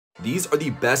These are the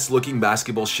best looking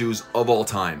basketball shoes of all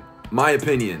time. My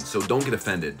opinion, so don't get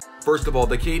offended. First of all,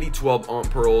 the KD 12 Aunt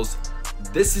Pearls.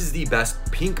 This is the best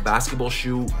pink basketball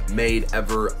shoe made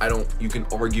ever. You can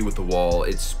argue with the wall.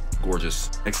 It's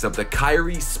gorgeous. Next up, the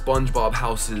Kyrie SpongeBob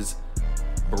Houses.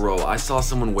 Bro, I saw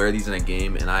someone wear these in a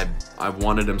game and I've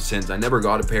wanted them since. I never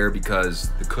got a pair because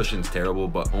the cushion's terrible,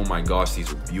 but oh my gosh,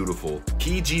 these are beautiful.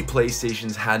 PG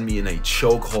PlayStations had me in a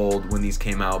chokehold when these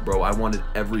came out, bro. I wanted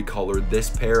every color. This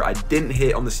pair, I didn't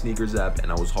hit on the sneakers app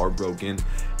and I was heartbroken,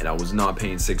 and I was not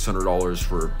paying $600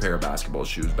 for a pair of basketball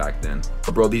shoes back then.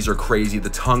 But bro, these are crazy. The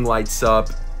tongue lights up.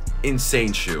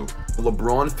 Insane shoe.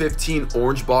 LeBron 15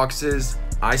 orange boxes.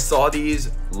 I saw these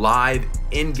live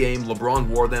in-game. LeBron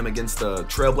wore them against the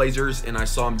Trailblazers, and I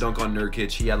saw him dunk on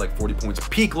Nurkic. He had like 40 points.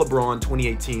 Peak LeBron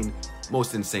 2018.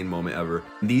 Most insane moment ever.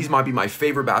 These might be my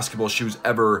favorite basketball shoes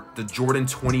ever. The Jordan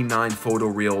 29 photo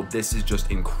reel. This is just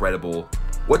incredible.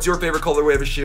 What's your favorite colorway of a shoe?